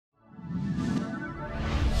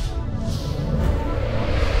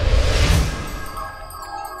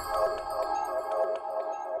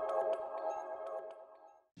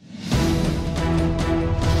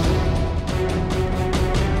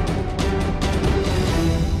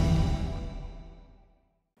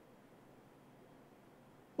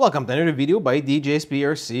Welcome to another video by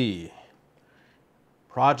Djsprc.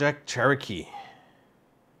 Project Cherokee.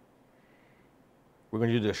 We're going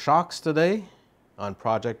to do the shocks today on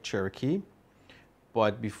Project Cherokee.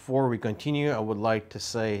 But before we continue, I would like to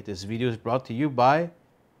say this video is brought to you by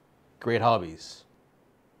Great Hobbies.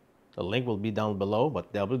 The link will be down below,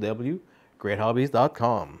 but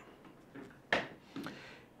www.greathobbies.com.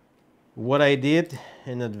 What I did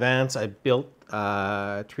in advance, I built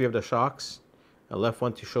 3 of the shocks. I left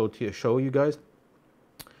one to show you guys.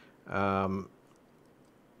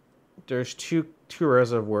 There's two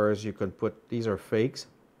reservoirs you can put. These are fakes.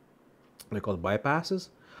 They're called bypasses.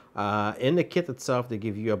 In the kit itself, they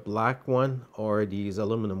give you a black one or these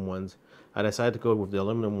aluminum ones. I decided to go with the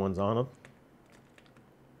aluminum ones on it.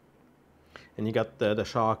 And you got the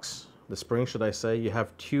shocks, the springs, should I say. You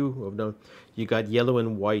have 2 of them. You got yellow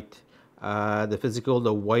and white.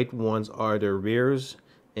 The white ones are the rears,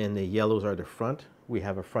 and the yellows are the front. We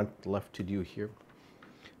have a front left to do here.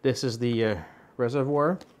 This is the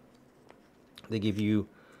reservoir. They give you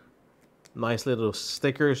nice little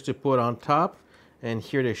stickers to put on top, and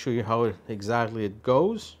here they show you how exactly it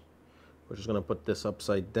goes. We're just going to put this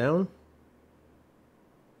upside down.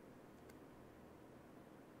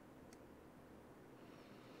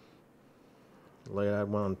 Lay that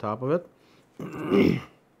one on top of it.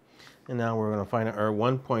 And now we're going to find our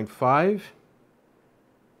 1.5.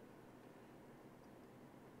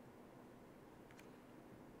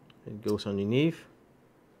 It goes underneath,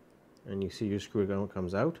 and you see your screw gun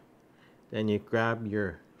comes out. Then you grab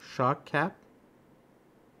your shock cap,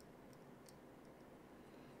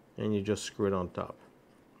 and you just screw it on top,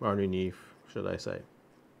 or underneath, should I say.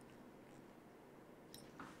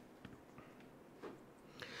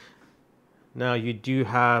 Now you do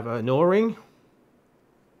have an O-ring.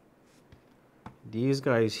 These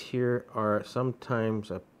guys here are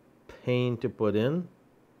sometimes a pain to put in.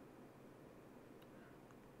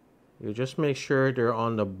 You just make sure they're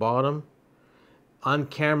on the bottom. On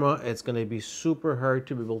camera, it's going to be super hard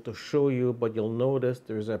to be able to show you, but you'll notice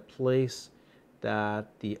there's a place that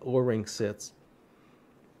the O-ring sits.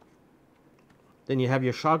 Then you have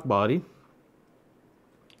your shock body.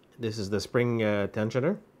 This is the spring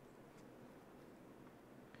tensioner.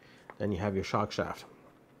 Then you have your shock shaft.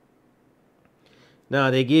 Now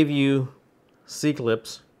they give you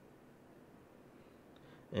C-clips,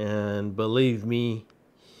 and believe me,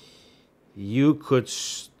 you could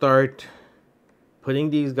start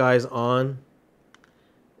putting these guys on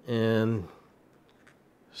and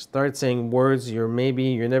start saying words you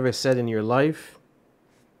never said in your life,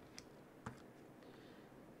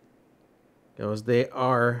 because they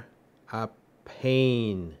are a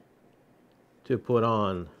pain to put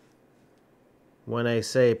on. When I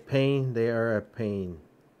say pain, they are a pain.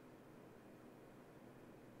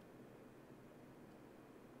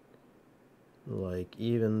 Like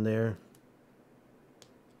even there.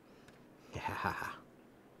 Yeah.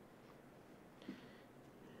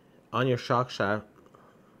 On your shock shaft,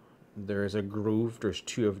 there's a groove. There's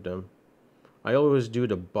 2 of them. I always do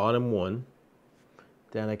the bottom one.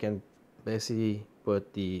 Then I can basically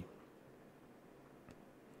put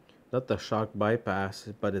not the shock bypass,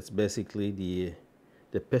 but it's basically the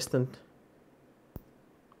piston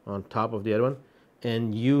on top of the other one,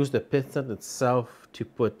 and use the piston itself to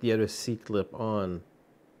put the other C-clip on.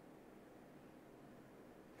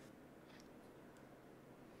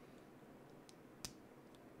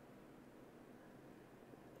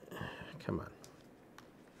 Come on.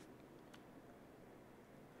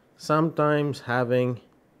 Sometimes having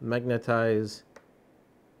magnetized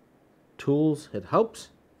tools, it helps.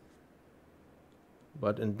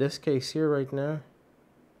 But in this case here right now,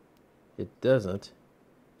 it doesn't.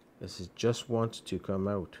 This is just wants to come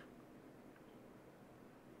out.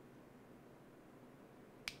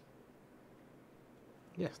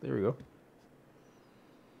 Yes, there we go.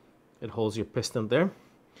 It holds your piston there.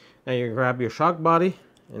 Now you grab your shock body,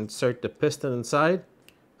 insert the piston inside,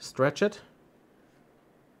 stretch it.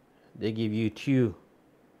 They give you 2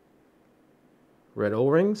 red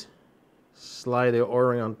O-rings. Slide the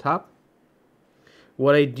O-ring on top.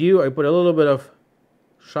 What I do, I put a little bit of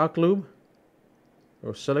shock lube,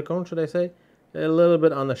 or silicone should I say, a little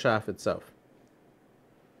bit on the shaft itself.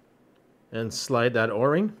 And slide that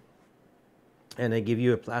O-ring. And they give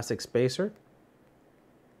you a plastic spacer.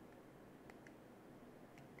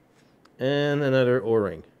 And another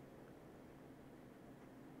O-ring.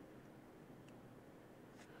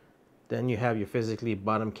 Then you have your physically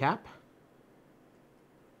bottom cap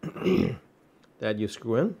that you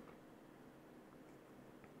screw in.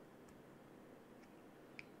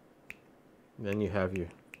 Then you have your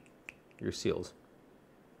seals.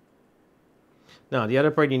 Now the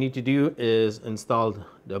other part you need to do is install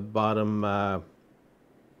the bottom of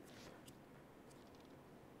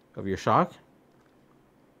your shock.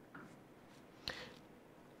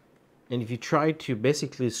 And if you try to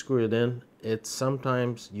basically screw it in, it's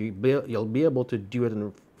sometimes you'll be able to do it in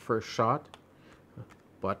the first shot,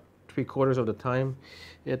 but 3/4 of the time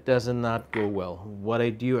it does not go well. What I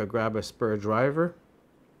do, I grab a spur driver,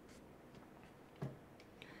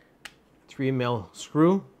 3mm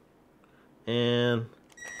screw, and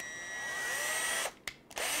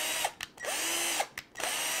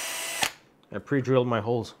I pre-drilled my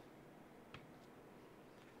holes.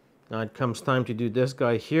 Now it comes time to do this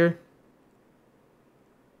guy here.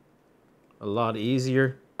 A lot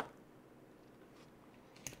easier.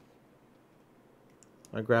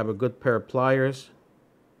 I grab a good pair of pliers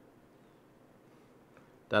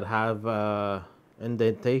that have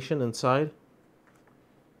indentation inside.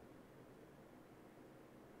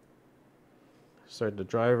 Start the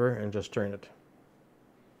driver and just turn it.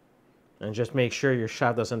 And just make sure your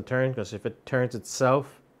shaft doesn't turn, because if it turns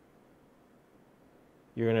itself,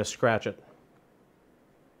 you're going to scratch it.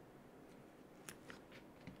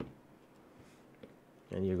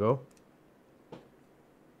 And you go.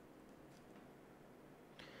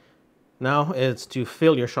 Now it's to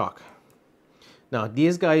fill your shock. Now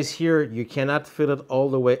these guys here, you cannot fill it all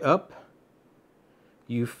the way up.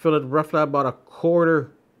 You fill it roughly about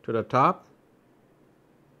 1/4 to the top.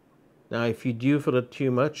 Now if you do fill it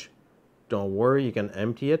too much, don't worry, you can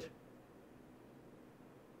empty it.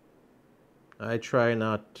 I try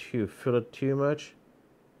not to fill it too much.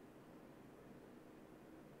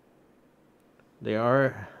 They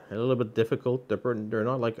are a little bit difficult. They're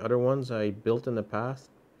not like other ones I built in the past.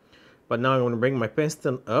 But now I'm going to bring my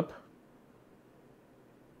piston up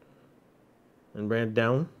and bring it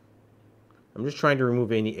down. I'm just trying to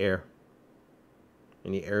remove any air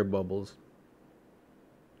bubbles.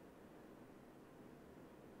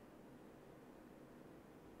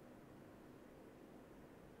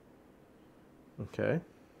 Okay.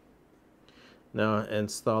 Now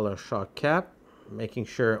install a shock cap, making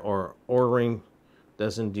sure our O-ring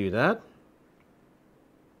doesn't do that.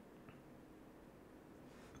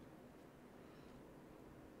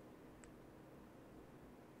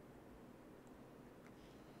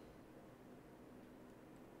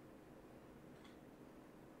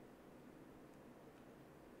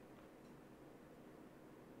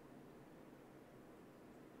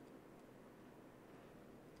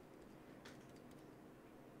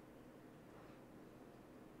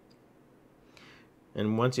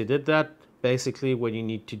 And once you did that, basically what you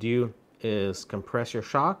need to do is compress your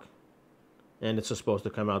shock, and it's supposed to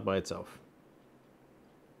come out by itself.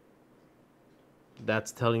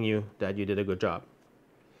 That's telling you that you did a good job.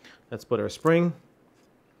 Let's put our spring,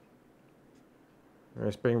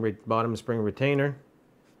 bottom spring retainer,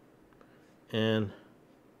 and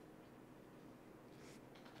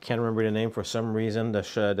can't remember the name for some reason.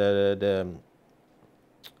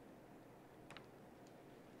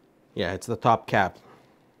 Yeah, it's the top cap.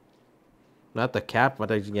 Not the cap,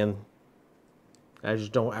 but I forgot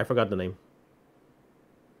the name.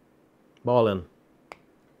 Ball in.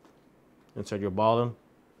 Insert your ball in,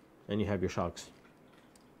 and you have your shocks.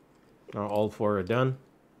 Now all 4 are done.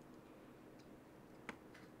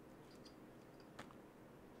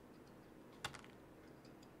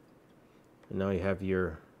 And now you have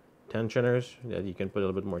your tensioners that you can put a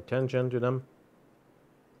little bit more tension to them.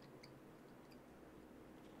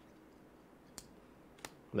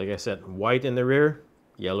 Like I said, white in the rear,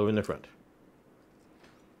 yellow in the front.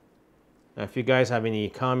 Now, if you guys have any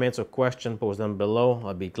comments or questions, post them below.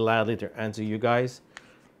 I'll be gladly to answer you guys.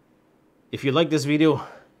 If you like this video,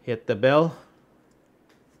 hit the bell.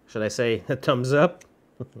 Should I say a thumbs up?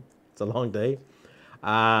 It's a long day.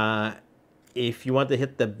 If you want to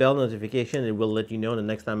hit the bell notification, it will let you know the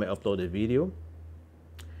next time I upload a video.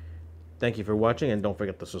 Thank you for watching, and don't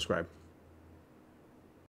forget to subscribe.